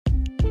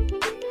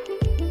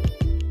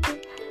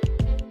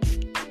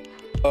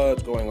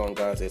What's going on,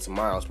 guys? It's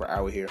Miles per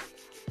hour here,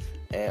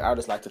 and I'd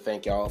just like to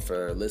thank y'all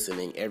for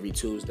listening every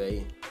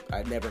Tuesday.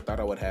 I never thought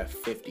I would have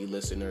 50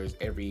 listeners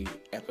every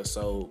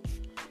episode,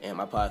 and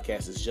my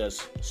podcast is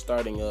just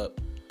starting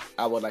up.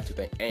 I would like to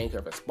thank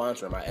Anchor for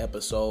sponsoring my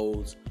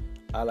episodes.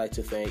 I'd like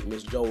to thank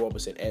Miss Joe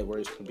Roberson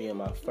Edwards for being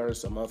my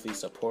first monthly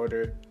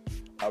supporter.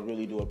 I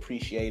really do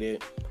appreciate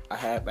it. I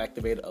have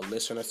activated a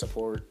listener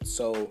support,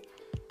 so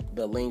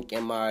the link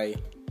in my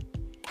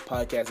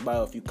podcast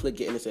bio, if you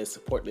click it and it says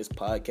support this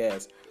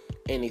podcast,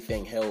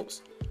 anything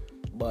helps.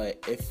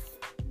 But if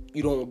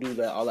you don't do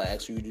that, all I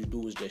ask you to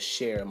do is just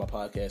share my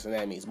podcast, and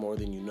that means more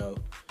than you know.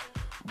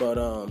 But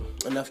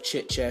enough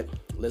chit chat.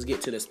 Let's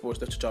get to the sports.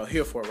 That's what y'all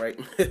here for, right?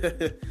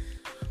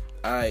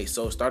 Alright,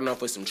 so starting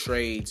off with some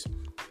trades.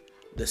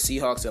 The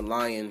Seahawks and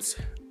Lions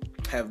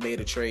have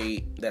made a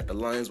trade that the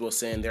Lions will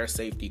send their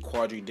safety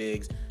Quadri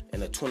Diggs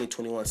and a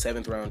 2021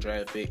 7th round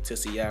draft pick to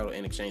Seattle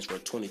in exchange for a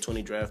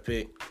 2020 draft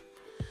pick.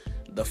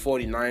 The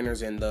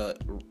 49ers and the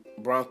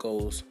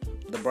Broncos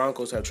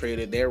have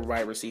traded their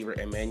wide receiver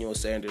Emmanuel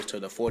Sanders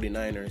to the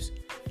 49ers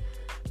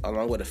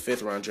along with a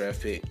 5th round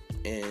draft pick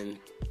and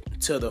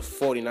to the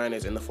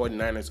 49ers, and the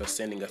 49ers are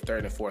sending a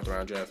 3rd and 4th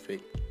round draft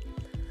pick.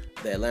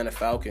 The Atlanta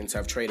Falcons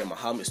have traded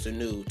Mohamed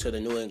Sanu to the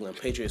New England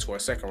Patriots for a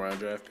 2nd round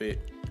draft pick.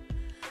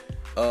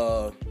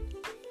 The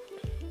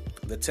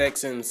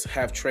Texans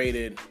have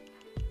traded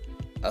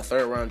a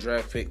 3rd round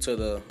draft pick to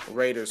the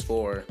Raiders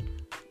for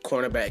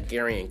cornerback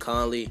Gary and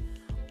Conley.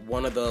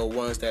 One of the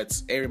ones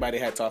that's everybody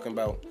had talking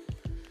about.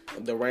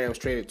 The Rams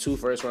traded 2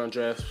 first-round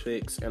draft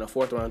picks and a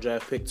 4th-round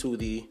draft pick to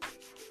the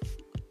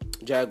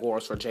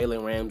Jaguars for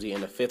Jalen Ramsey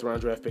and a 5th-round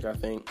draft pick, I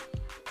think.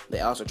 They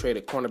also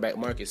traded cornerback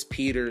Marcus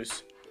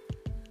Peters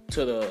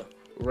to the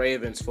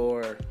Ravens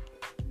for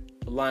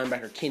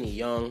linebacker Kenny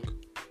Young.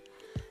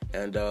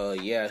 And,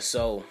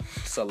 so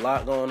it's a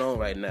lot going on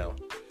right now.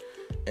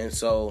 And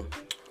so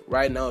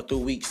right now through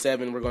Week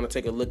 7, we're going to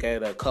take a look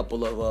at a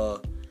couple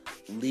of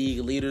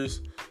league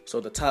leaders. So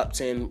the top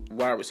 10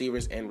 wide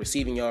receivers and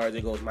receiving yards,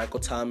 it goes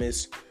Michael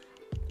Thomas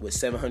with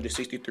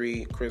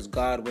 763, Chris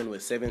Godwin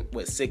with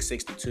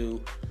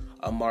 662,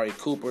 Amari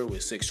Cooper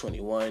with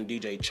 621,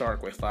 DJ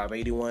Chark with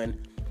 581,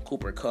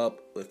 Cooper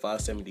Kupp with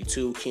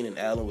 572, Keenan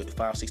Allen with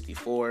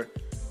 564,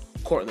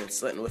 Cortland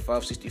Sutton with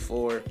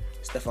 564,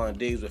 Stephon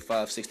Diggs with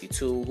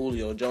 562,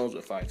 Julio Jones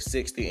with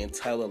 560, and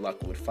Tyler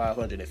Lockett with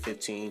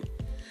 515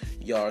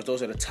 yards.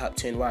 Those are the top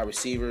 10 wide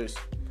receivers.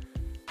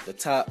 The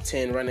top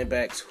 10 running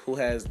backs, who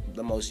has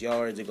the most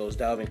yards, it goes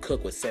Dalvin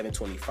Cook with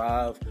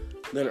 725,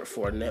 Leonard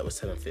Fournette with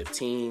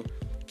 715,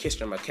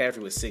 Christian McCaffrey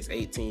with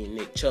 618,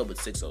 Nick Chubb with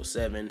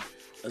 607,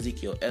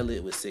 Ezekiel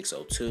Elliott with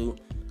 602,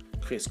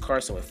 Chris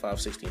Carson with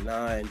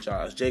 569,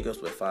 Josh Jacobs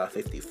with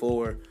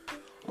 554,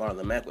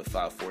 Marlon Mack with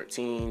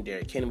 514,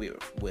 Derrick Henry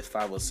with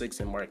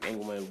 506, and Mark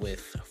Engelman with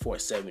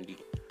 470.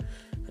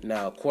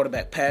 Now,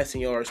 quarterback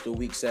passing yards through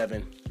Week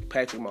 7,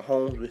 Patrick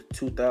Mahomes with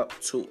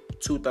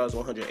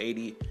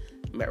 2,180,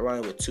 Matt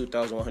Ryan with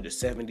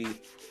 2,170.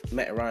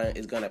 Matt Ryan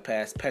is going to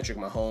pass Patrick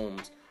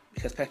Mahomes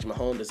because Patrick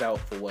Mahomes is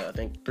out for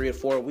 3 or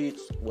 4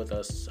 weeks with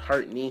a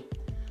hurt knee.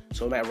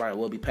 So Matt Ryan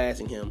will be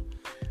passing him.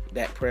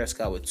 Dak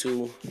Prescott with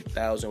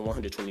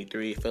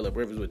 2,123. Phillip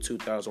Rivers with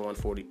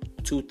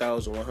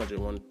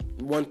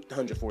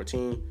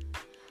 2,114.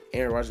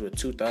 Aaron Rodgers with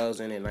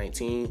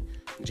 2,019.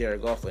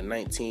 Jared Goff with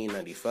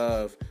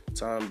 1,995.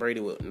 Tom Brady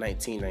with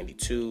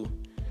 1,992.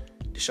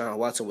 Deshaun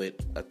Watson with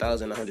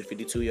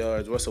 1,152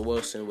 yards, Russell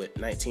Wilson with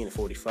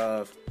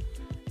 1,945,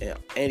 and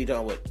Andy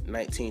Dalton with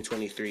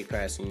 1,923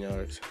 passing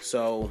yards.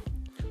 So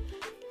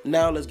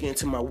now let's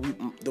get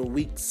into the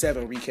Week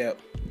 7 recap.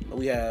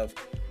 We have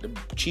the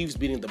Chiefs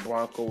beating the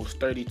Broncos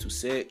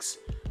 30-6,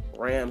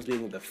 Rams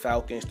beating the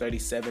Falcons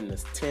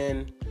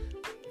 37-10,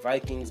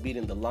 Vikings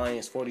beating the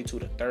Lions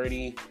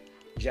 42-30,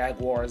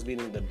 Jaguars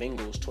beating the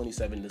Bengals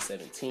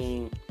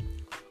 27-17,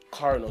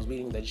 Cardinals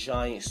beating the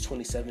Giants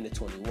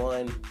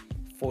 27-21.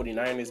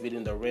 49ers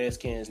beating the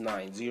Redskins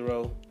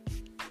 9-0.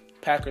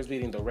 Packers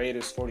beating the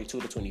Raiders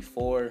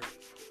 42-24.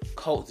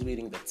 Colts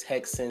beating the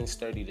Texans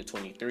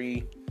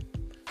 30-23.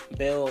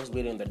 Bills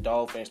beating the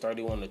Dolphins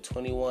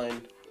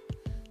 31-21.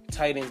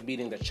 Titans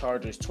beating the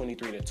Chargers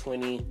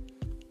 23-20.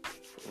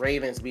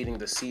 Ravens beating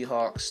the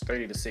Seahawks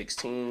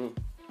 30-16.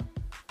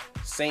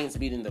 Saints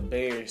beating the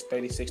Bears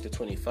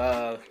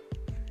 36-25.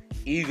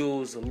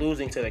 Eagles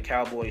losing to the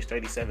Cowboys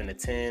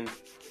 37-10.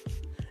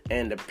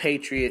 And the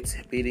Patriots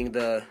beating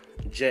the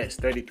Jets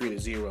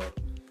 33-0.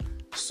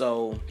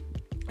 So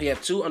we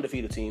have 2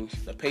 undefeated teams,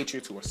 the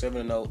Patriots who are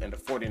 7-0 and the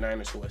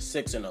 49ers who are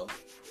 6-0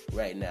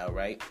 right now,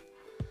 right?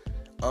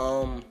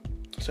 So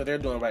they're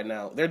doing good right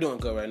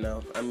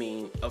now. I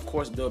mean, of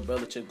course, Bill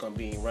Belichick's going to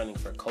be running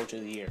for Coach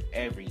of the Year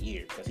every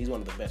year because he's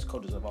one of the best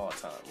coaches of all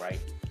time, right?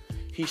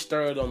 He's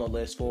third on the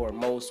list for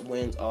most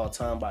wins all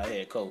time by a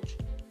head coach.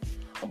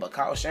 But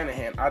Kyle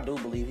Shanahan, I do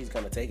believe he's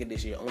going to take it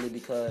this year only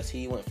because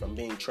he went from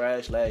being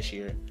trash last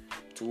year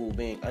to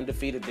being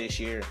undefeated this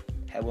year,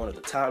 had one of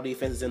the top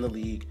defenses in the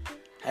league,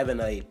 having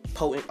a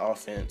potent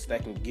offense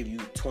that can give you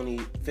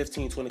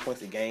 15, 20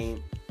 points a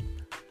game.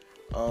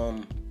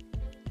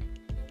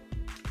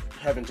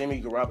 having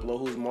Jimmy Garoppolo,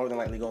 who's more than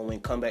likely going to win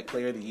Comeback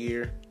Player of the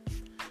Year.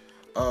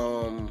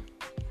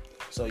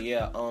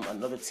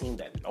 Another team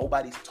that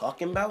nobody's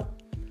talking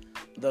about,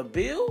 the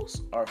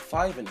Bills are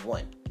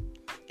 5-1,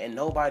 and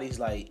nobody's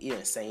like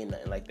even saying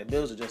nothing. Like the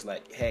Bills are just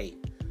like, hey,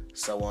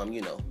 so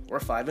we're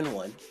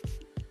 5-1.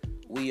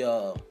 We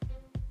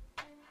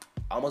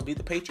almost beat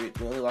the Patriots.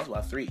 We only lost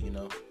by 3.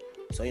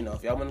 So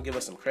if y'all want to give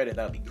us some credit,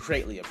 that would be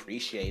greatly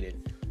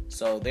appreciated.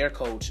 So their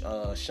coach,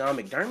 Sean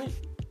McDermott,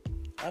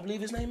 I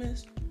believe his name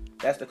is.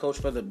 That's the coach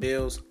for the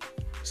Bills.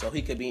 So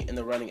he could be in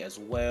the running as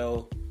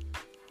well.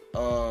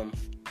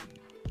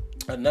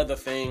 Another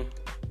thing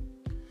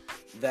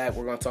that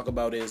we're going to talk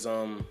about is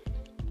a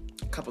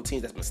couple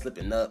teams that's been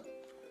slipping up.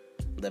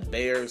 The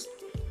Bears,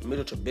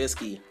 Mitchell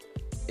Trubisky.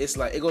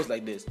 It goes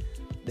like this.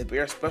 The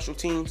Bears special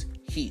teams,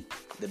 heat.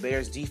 The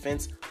Bears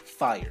defense,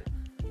 fire.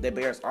 The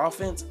Bears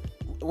offense,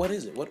 what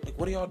is it?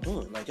 What are y'all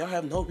doing? Like, y'all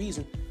have no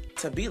reason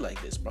to be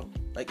like this, bro.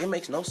 Like, it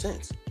makes no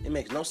sense. It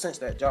makes no sense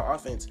that y'all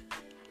offense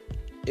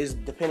is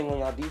depending on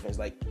y'all defense.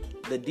 Like,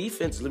 the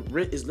defense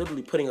is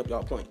literally putting up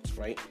y'all points,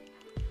 right?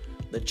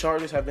 The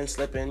Chargers have been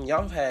slipping.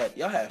 Y'all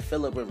had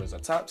Phillip Rivers, a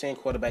top 10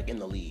 quarterback in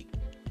the league,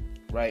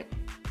 right?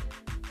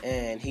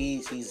 And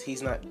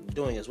he's not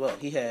doing as well.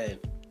 He had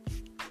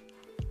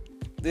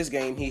the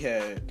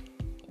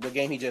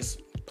game he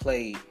just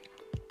played.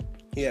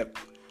 He had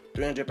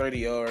 330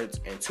 yards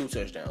and 2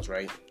 touchdowns,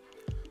 right?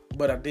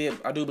 But I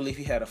do believe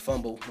he had a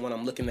fumble while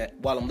I'm looking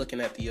at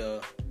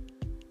the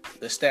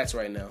stats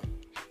right now.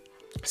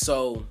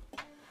 So,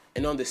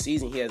 and on the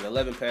season he has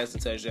 11 passing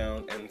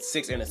touchdowns and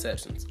 6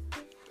 interceptions.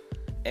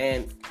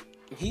 And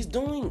he's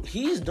doing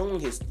his,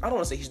 I don't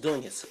want to say he's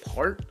doing his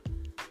part,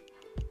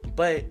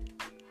 but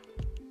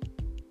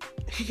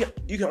you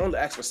can only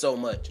ask for so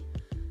much,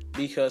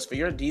 because for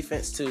your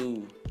defense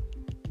to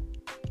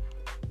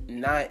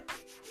not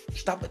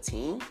stop a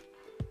team,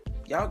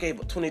 y'all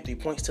gave up 23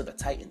 points to the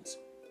Titans.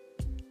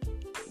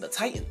 The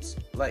Titans,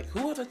 like,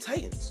 who are the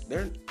Titans?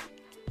 They're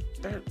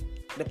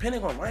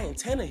depending on Ryan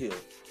Tannehill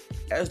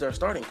as their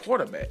starting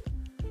quarterback.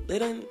 They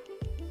done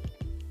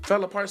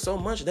fell apart so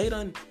much, they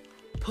done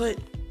put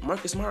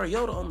Marcus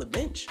Mariota on the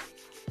bench.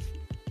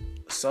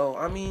 So,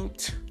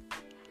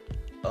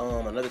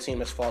 another team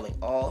that's falling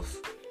off.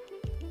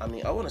 I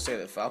wouldn't say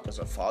the Falcons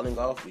are falling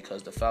off,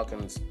 because the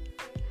Falcons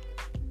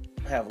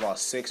have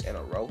lost 6 in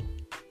a row.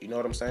 You know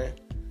what I'm saying?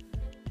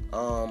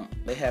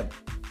 They have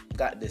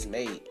got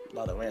dismayed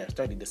by the Rams,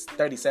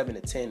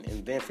 37-10,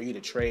 and then for you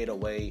to trade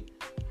away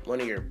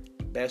one of your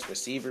best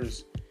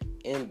receivers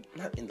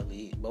not in the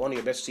league, but one of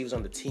your best receivers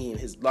on the team,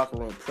 his locker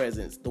room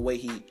presence, the way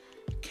he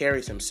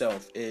carries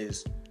himself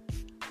is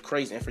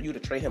crazy. And for you to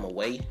trade him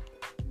away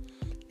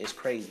is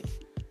crazy.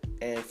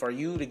 And for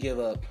you to give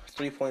up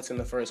 3 points in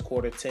the first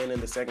quarter, 10 in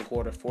the second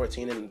quarter,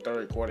 14 in the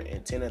third quarter,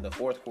 and 10 in the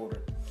fourth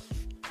quarter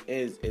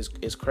is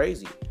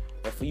crazy.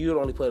 And for you to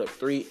only put up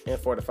 3, and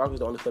for the Falcons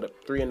to only put up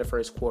 3 in the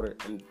first quarter,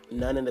 and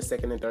none in the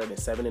second and third, and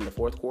 7 in the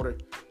fourth quarter,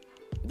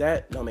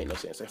 that don't make no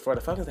sense. And for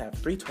the Falcons to have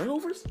 3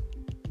 turnovers?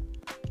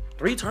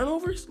 3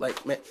 turnovers?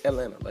 Like, man,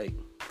 Atlanta, like,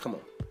 come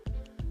on.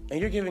 And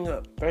you're giving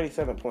up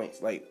 37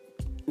 points. Like,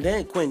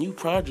 Dan Quinn, you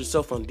pride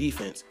yourself on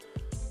defense.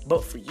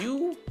 But for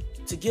you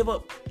to give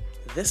up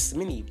this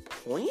many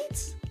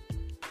points?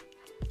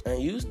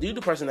 And you're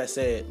the person that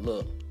said,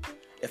 look,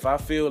 if I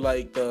feel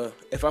like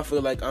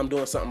I'm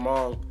doing something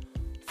wrong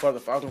for the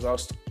Falcons, I'll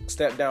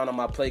step down on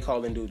my play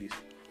calling duties.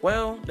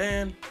 Well,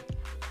 Dan,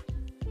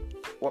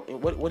 what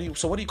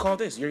do you call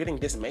this? You're getting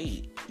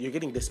dismayed.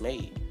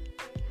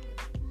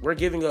 We're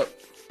giving up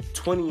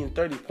 20 and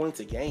 30 points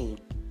a game.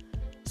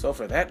 So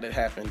for that to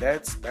happen,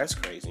 that's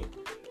crazy.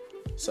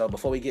 So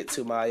before we get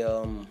to my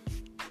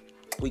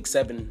week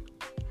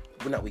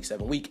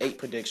 8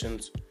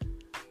 predictions,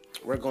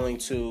 we're going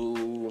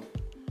to,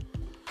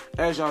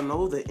 as y'all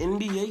know, the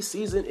NBA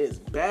season is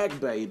back,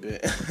 baby.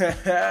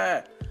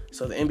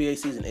 So the NBA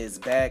season is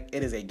back.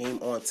 It is a game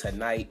on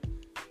tonight.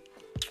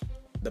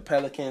 The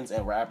Pelicans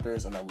and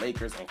Raptors, and the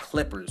Lakers and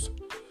Clippers.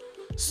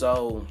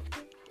 So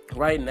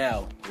right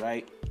now,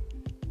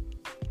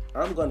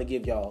 I'm going to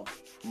give y'all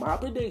my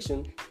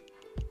prediction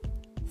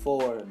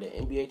for the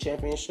NBA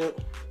championship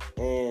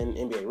and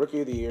NBA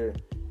Rookie of the Year,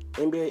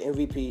 NBA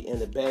MVP, and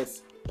the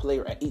best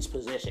player at each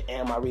position,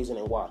 and my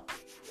reasoning why.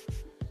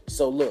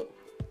 So look,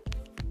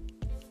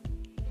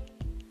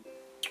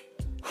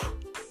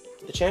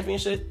 the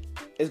championship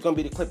is going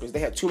to be the Clippers. They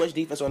have too much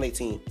defense on their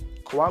team.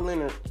 Kawhi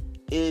Leonard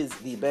is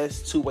the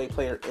best two-way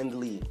player in the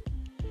league.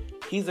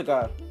 He's a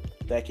guy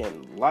that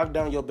can lock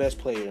down your best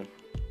player,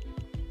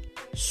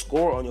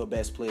 score on your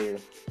best player,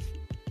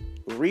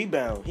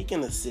 rebound. He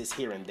can assist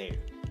here and there,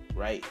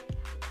 right?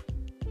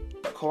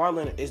 But Kawhi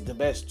Leonard is the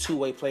best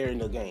two-way player in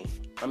the game.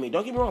 Don't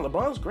get me wrong,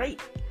 LeBron's great.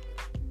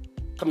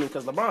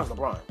 Because LeBron's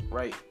LeBron,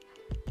 right?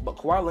 But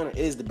Kawhi Leonard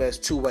is the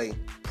best two-way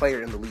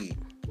player in the league.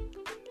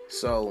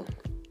 So,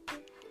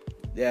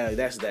 yeah,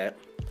 that's that.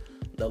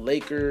 The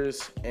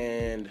Lakers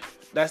and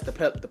that's the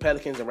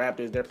Pelicans and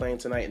Raptors, they're playing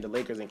tonight, and the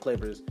Lakers and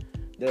Clippers,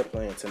 they're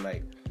playing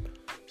tonight.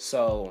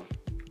 So,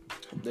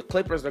 the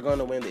Clippers are going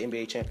to win the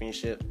NBA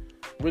championship.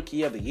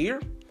 Rookie of the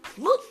Year.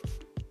 Look,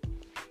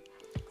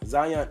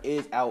 Zion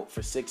is out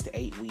for 6 to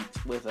 8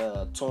 weeks with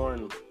a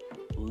torn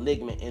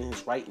ligament in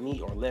his right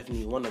knee or left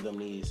knee, one of them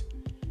knees,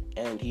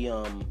 and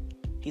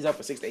he's out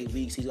for 6 to 8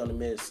 weeks. He's gonna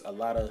miss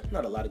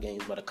not a lot of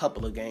games, but a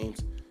couple of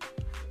games.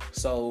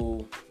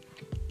 So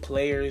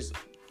players,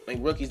 like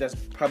rookies, that's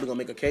probably gonna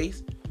make a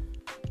case.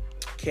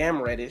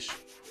 Cam Reddish,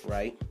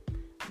 right?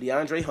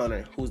 DeAndre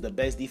Hunter, who's the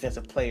best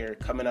defensive player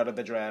coming out of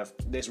the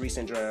draft, this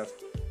recent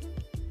draft.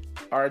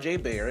 R.J.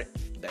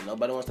 Barrett, that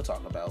nobody wants to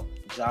talk about.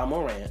 Ja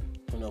Morant,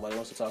 who nobody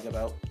wants to talk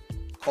about.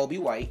 Kobe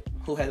White,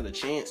 who has a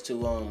chance to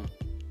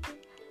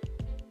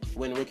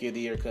win Rookie of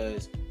the Year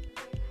because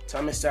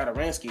Thomas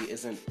Satoransky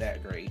isn't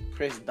that great.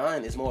 Chris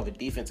Dunn is more of a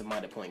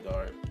defensive-minded point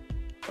guard.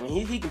 I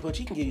mean, he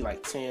can give you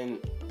like 10,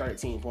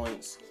 13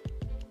 points,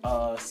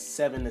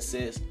 7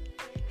 assists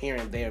here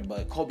and there.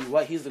 But Kobe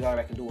White, he's the guy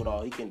that can do it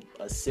all. He can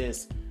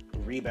assist,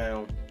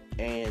 rebound,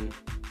 and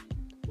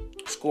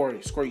score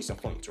you some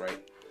points, right?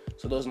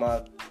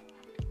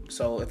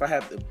 So if I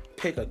have to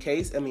pick a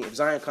case, I mean, if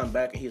Zion comes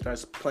back and he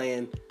starts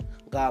playing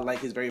God like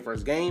his very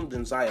first game,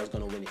 then Zion's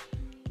going to win it.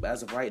 But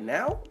as of right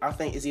now, I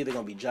think it's either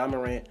going to be Ja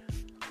Morant,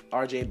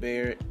 R.J.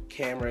 Barrett,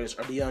 Cam Reddish,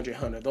 or DeAndre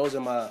Hunter. Those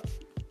are my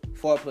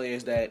 4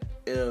 players that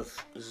if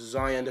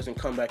Zion doesn't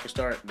come back and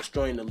start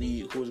destroying the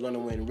league, who's going to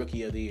win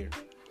Rookie of the Year.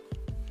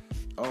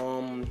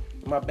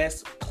 My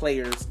best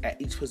players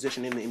at each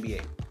position in the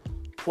NBA.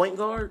 Point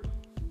guard,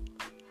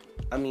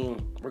 I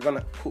mean, I'm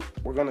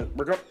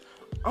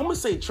gonna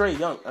say Trae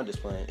Young. I'm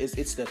just playing.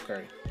 It's Steph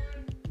Curry.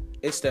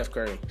 It's Steph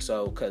Curry.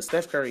 So, because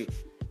Steph Curry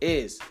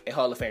is a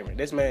Hall of Famer.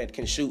 This man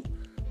can shoot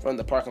from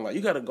the parking lot.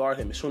 You got to guard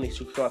him as soon as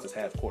he crosses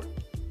half court.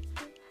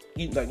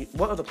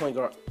 What other point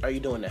guard are you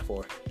doing that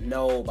for?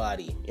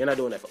 Nobody. You're not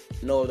doing that for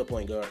no other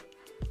point guard.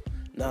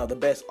 Now, the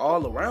best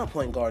all-around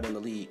point guard in the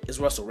league is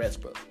Russell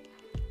Westbrook.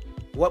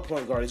 What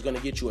point guard is going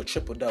to get you a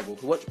triple-double?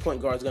 What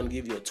point guard is going to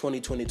give you a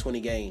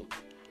 20-20-20 game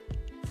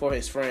for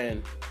his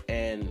friend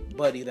and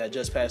buddy that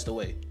just passed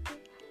away?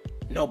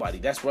 Nobody.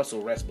 That's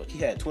Russell Westbrook. He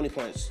had 20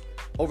 points,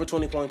 over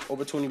 20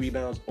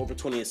 rebounds, over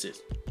 20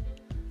 assists.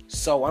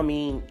 So, I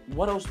mean,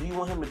 what else do you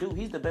want him to do?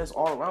 He's the best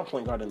all-around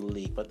point guard in the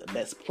league, but the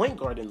best point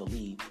guard in the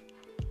league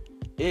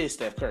is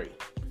Steph Curry.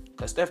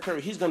 Because Steph Curry,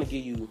 he's going to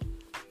give you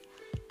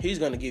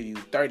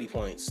 30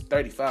 points,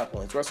 35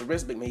 points. Russell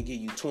Westbrook may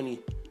give you 20,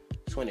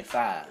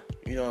 25.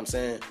 You know what I'm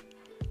saying?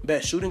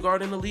 Best shooting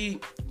guard in the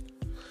league?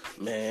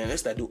 Man,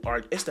 it's that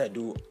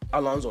dude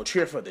Alonzo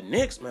Trier for the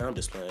Knicks. Man, I'm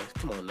just playing.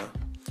 Come on now.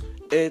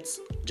 It's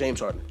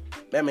James Harden.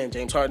 That man,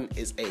 James Harden,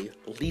 is a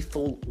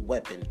lethal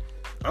weapon.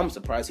 I'm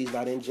surprised he's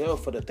not in jail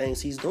for the things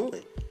he's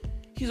doing.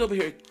 He's over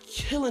here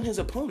killing his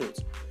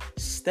opponents,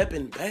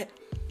 stepping back,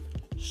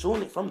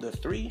 shooting it from the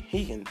 3.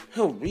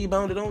 He'll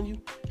rebound it on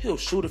you. He'll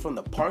shoot it from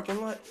the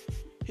parking lot.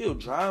 He'll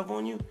drive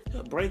on you.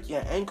 He'll break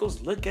your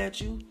ankles, look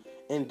at you,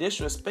 and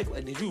disrespect.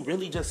 Like, did you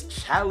really just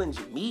challenge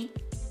me?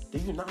 Do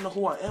you not know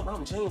who I am?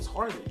 I'm James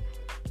Harden.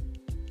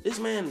 This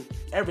man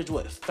averaged,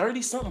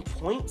 30-something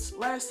points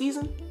last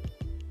season?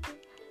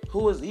 He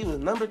was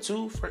number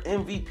 2 for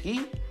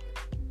MVP?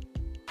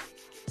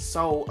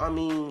 So, I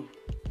mean,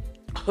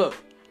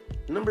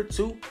 number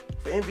 2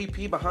 for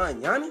MVP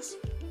behind Giannis?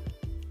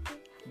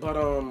 But,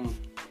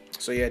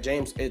 so yeah,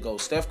 it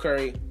goes Steph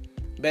Curry,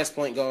 best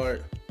point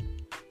guard.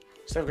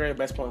 Steph Curry,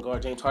 best point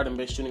guard. James Harden,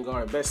 best shooting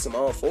guard. Best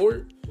small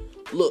forward.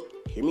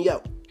 Look, hear me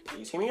out.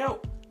 Please hear me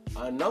out.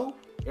 I know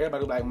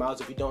everybody like,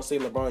 Miles, if you don't say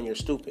LeBron, you're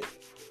stupid.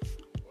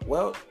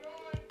 Well,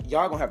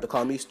 y'all gonna have to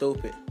call me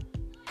stupid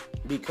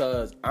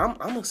because I'm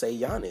gonna say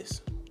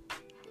Giannis.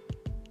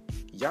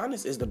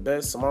 Giannis is the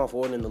best small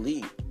forward in the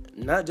league.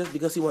 Not just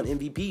because he won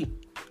MVP.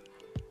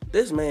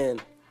 This man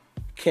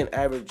can not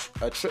average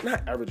a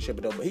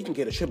triple-double, but he can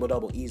get a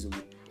triple-double easily.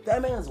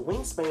 That man's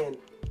wingspan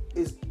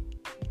is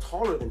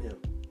taller than him.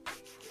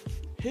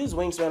 His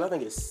wingspan, I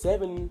think, is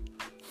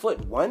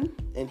 7'1",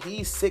 and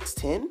he's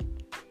 6'10",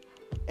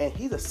 and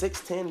he's a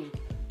 6'10"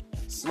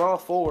 small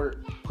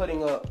forward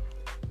putting up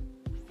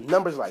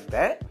numbers like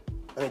that.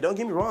 I mean, don't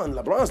get me wrong,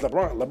 LeBron's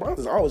LeBron. LeBron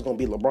is always going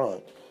to be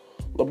LeBron.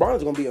 LeBron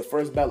is going to be a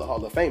first ballot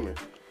Hall of Famer.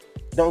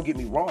 Don't get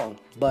me wrong,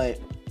 but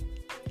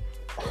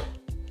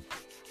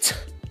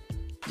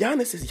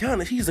Giannis is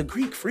Giannis. He's a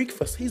Greek freak.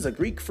 He's a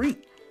Greek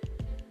freak.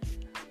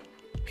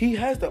 He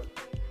has the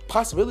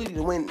possibility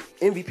to win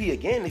MVP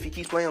again if he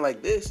keeps playing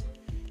like this.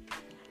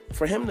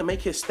 For him to make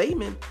his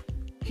statement,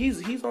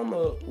 he's on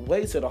the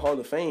way to the Hall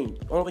of Fame.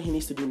 The only thing he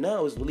needs to do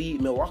now is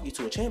lead Milwaukee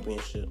to a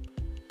championship.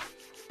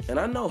 And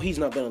I know he's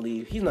not going to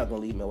leave. He's not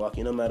going to leave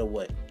Milwaukee no matter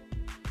what.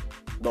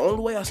 The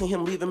only way I see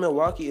him leaving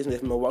Milwaukee is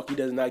if Milwaukee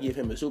does not give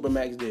him a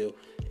Supermax deal.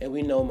 And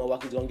we know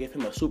Milwaukee's going to give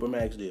him a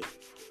Supermax deal.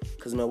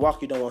 Because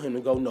Milwaukee don't want him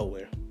to go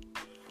nowhere.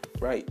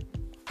 Right?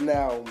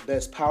 Now,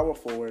 that's power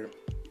forward.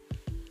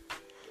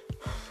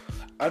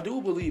 I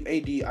do believe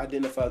AD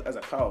identifies as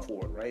a power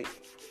forward, right?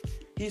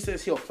 He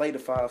says he'll play the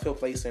 5, he'll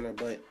play center,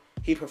 but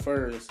he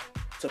prefers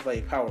to play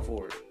power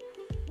forward.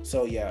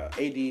 So yeah,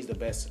 AD is the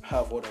best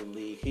power forward in the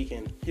league.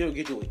 He'll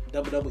get you a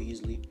double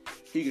easily.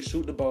 He can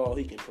shoot the ball,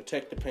 he can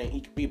protect the paint, he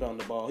can rebound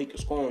the ball, he can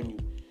score on you.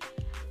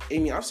 I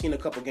mean, I've seen a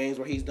couple games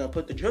where he's done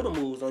put the dribble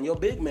moves on your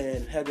big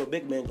man, had your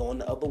big man going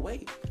the other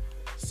way.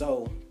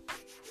 So,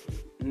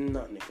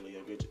 not Nikola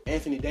Jokic.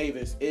 Anthony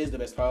Davis is the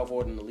best power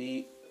forward in the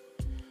league.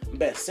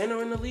 Best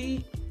center in the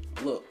league.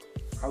 Look,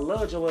 I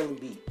love Joel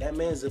Embiid. That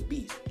man's a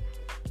beast.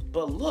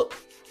 But look,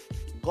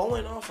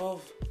 going off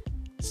of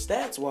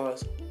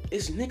stats-wise,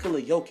 it's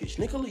Nikola Jokic.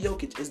 Nikola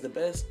Jokic is the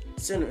best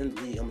center in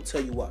the league. I'm going to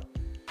tell you why.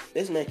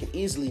 This man can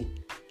easily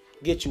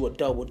get you a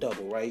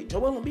double-double, right?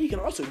 Joel Embiid can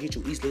also get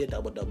you easily a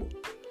double-double.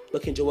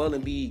 But can Joel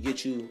Embiid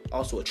get you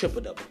also a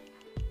triple-double?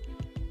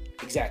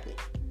 Exactly.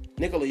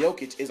 Nikola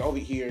Jokic is over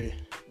here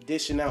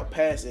dishing out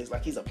passes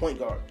like he's a point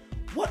guard.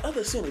 What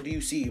other center do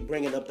you see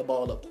bringing up the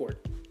ball up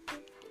court?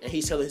 And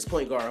he's telling his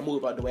point guard,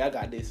 move out the way, I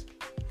got this.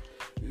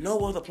 No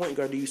other point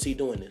guard do you see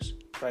doing this,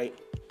 right?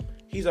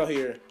 He's out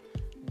here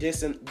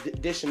dishing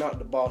out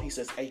the ball. He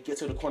says, hey, get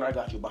to the corner, I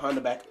got you. Behind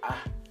the back,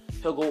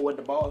 he'll go with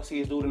the ball. See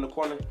his dude in the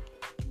corner,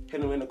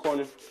 hit him in the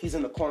corner. He's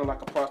in the corner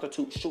like a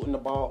prostitute, shooting the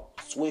ball,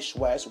 swish,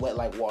 swash, wet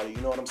like water.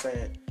 You know what I'm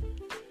saying?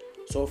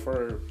 So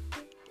for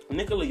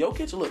Nikola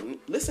Jokic, look,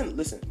 listen.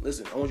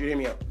 I want you to hear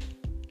me out.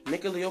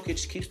 Nikola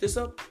Jokic keeps this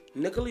up,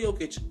 Nikola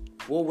Jokic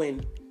will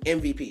win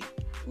MVP.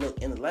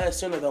 Look, and the last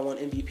center that won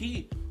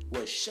MVP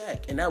was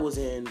Shaq, and that was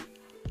in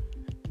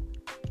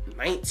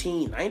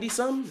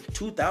 1990-something,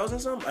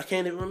 2000-something. I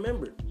can't even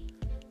remember.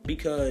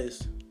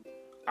 Because,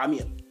 I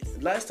mean,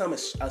 last time a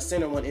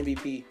center won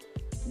MVP,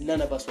 none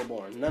of us were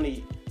born.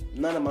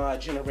 None of my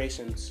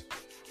generations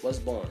was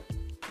born.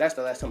 That's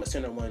the last time a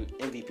center won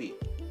MVP.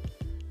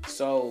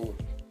 So,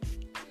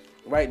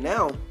 right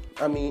now,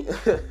 I mean,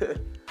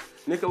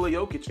 Nikola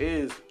Jokic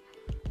is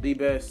the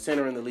best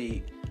center in the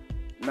league.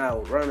 Now,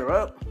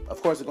 runner-up,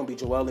 of course, it's going to be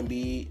Joel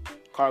Embiid,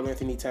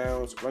 Karl-Anthony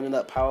Towns, running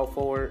up power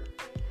forward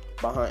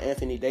behind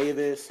Anthony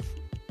Davis.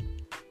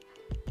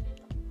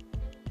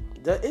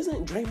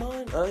 Isn't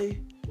Draymond,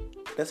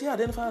 does he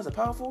identify as a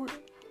power forward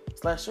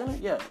 / center?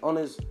 Yeah,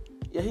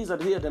 he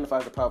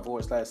identifies as a power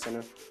forward /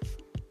 center.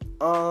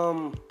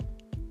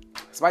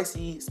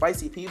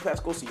 Spicy P,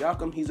 Pascal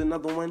Siakam, he's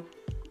another one.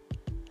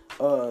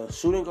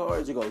 Shooting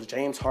guards, it goes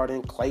James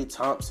Harden, Klay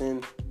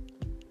Thompson,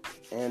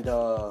 and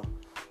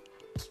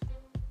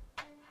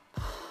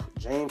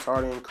James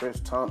Harden, Chris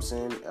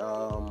Thompson.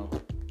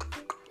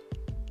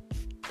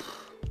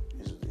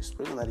 There's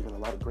really not even a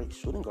lot of great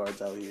shooting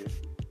guards out here.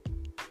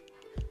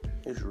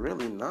 It's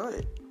really not.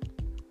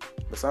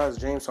 Besides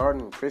James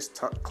Harden,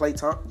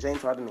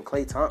 James Harden and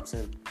Klay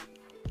Thompson,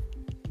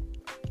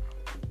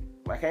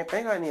 I can't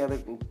think of any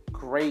other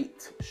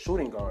great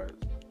shooting guards.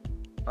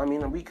 I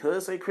mean, we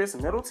could say Chris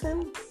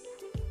Middleton,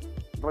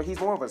 but he's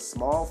more of a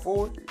small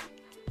forward.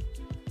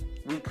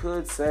 We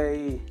could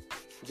say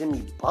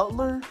Jimmy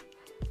Butler.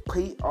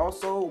 He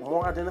also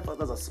more identifies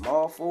as a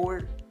small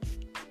forward.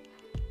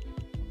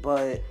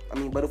 But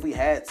if we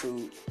had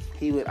to,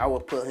 I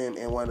would put him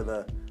in one of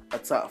a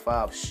top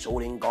 5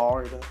 shooting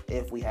guard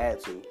if we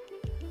had to.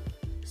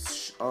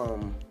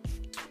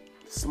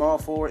 Small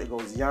forward, it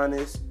goes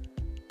Giannis,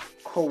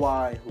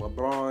 Kawhi,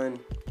 LeBron.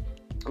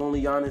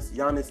 Only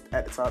Giannis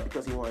at the top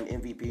because he won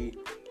MVP.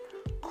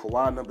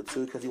 Kawhi number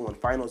 2 because he won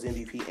Finals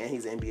MVP and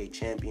he's an NBA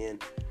champion.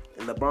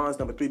 And LeBron's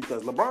number 3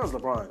 because LeBron's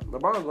LeBron.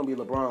 LeBron's gonna be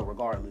LeBron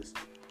regardless.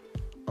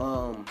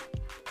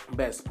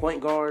 Best point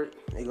guard,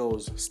 it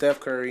goes Steph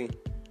Curry,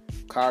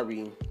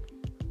 Kyrie,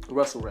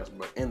 Russell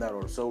Westbrook in that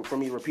order. So for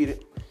me, repeat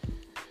it.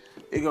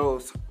 It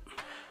goes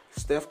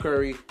Steph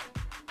Curry,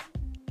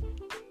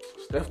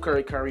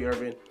 Kyrie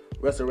Irving,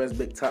 Russell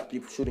Westbrook, top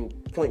 3 shooting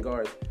point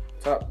guards.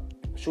 Top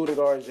shooting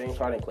guards, James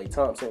Harden, Klay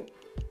Thompson.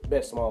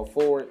 Best small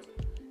forwards,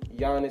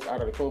 Giannis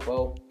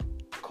Antetokounmpo,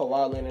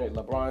 Kawhi Leonard,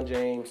 LeBron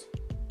James.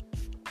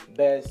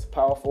 Best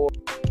power forward.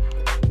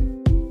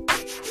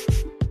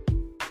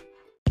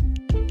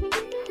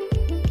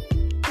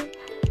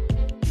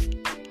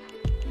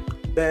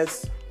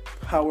 Best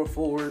power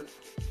forward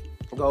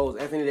goes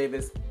Anthony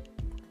Davis,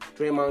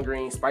 Draymond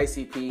Green,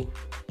 Spicy P.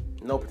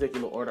 No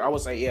particular order. I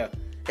would say,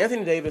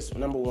 Anthony Davis,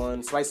 number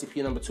 1. Spicy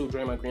P, number 2.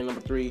 Draymond Green, number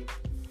 3.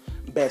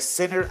 Best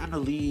center in the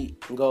league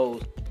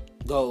goes.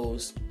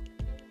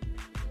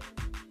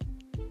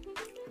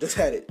 Just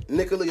had it.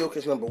 Nikola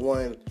Jokic, number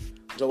 1.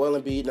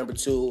 Joel Embiid, number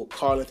 2.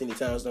 Karl-Anthony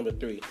Towns, number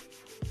 3.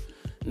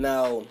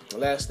 Now,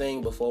 last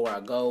thing before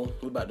I go,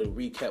 we're about to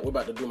recap. We're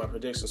about to do my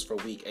predictions for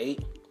Week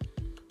 8.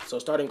 So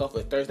starting off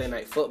with Thursday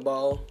Night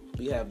Football,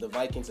 we have the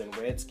Vikings and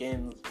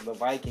Redskins. The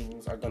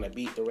Vikings are going to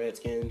beat the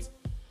Redskins.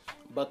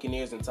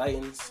 Buccaneers and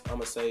Titans. I'm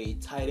going to say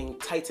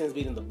Titans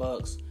beating the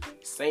Bucks.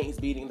 Saints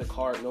beating the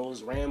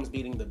Cardinals. Rams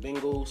beating the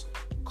Bengals.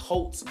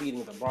 Colts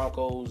beating the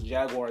Broncos.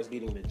 Jaguars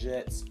beating the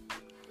Jets.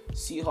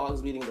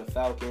 Seahawks beating the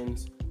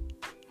Falcons.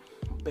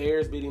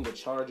 Bears beating the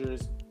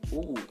Chargers.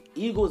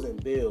 Eagles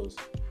and Bills.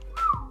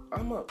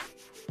 I'm going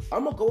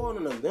to go on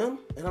a limb,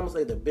 and I'm going to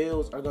say the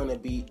Bills are going to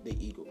beat the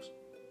Eagles.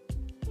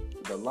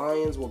 The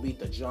Lions will beat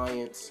the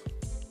Giants.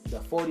 The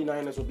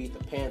 49ers will beat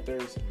the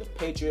Panthers. The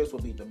Patriots will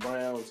beat the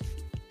Browns.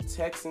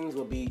 Texans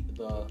will beat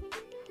the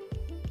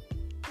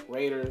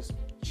Raiders.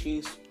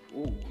 Chiefs.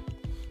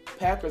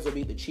 Packers will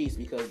beat the Chiefs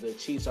because the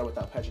Chiefs are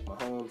without Patrick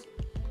Mahomes.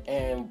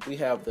 And we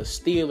have the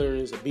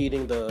Steelers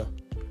beating the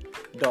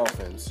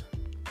Dolphins.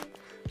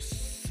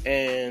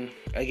 And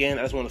again,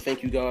 I just want to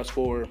thank you guys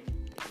for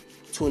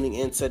tuning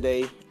in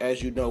today.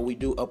 As you know, we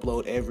do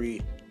upload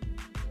every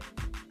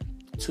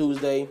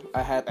Tuesday.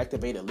 I have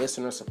activated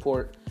listener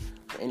support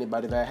for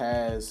anybody that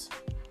has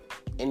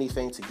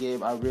anything to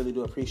give. I really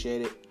do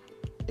appreciate it.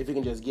 If you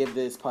can just give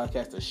this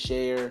podcast a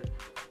share,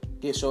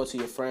 show it to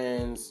your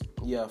friends,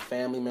 your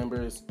family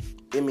members.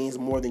 It means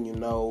more than you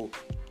know.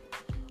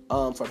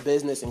 For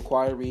business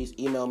inquiries,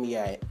 email me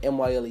at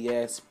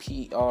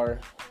mylesprhr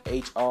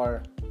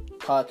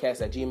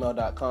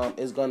podcast@gmail.com.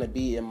 It's going to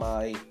be in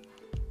my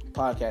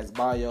podcast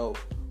bio.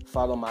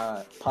 Follow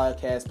my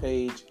podcast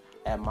page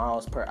at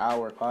Miles Per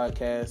Hour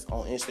Podcast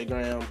on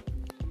Instagram.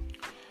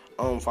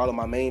 Follow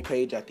my main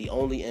page at The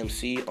Only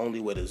MC,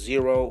 only with a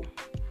 0.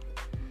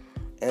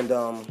 And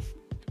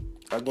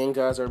again,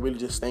 guys, I really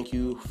just thank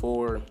you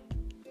for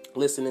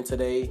listening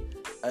today.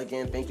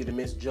 Again, thank you to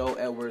Miss Joe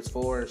Edwards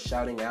for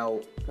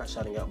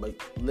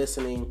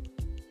listening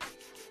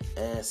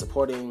and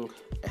supporting,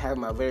 having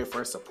my very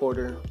first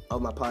supporter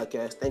of my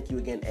podcast. Thank you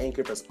again,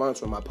 Anchor, for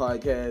sponsoring my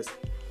podcast.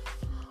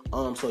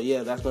 So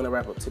yeah, that's going to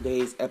wrap up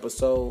today's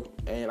episode,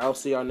 and I'll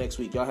see y'all next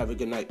week. Y'all have a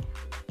good night.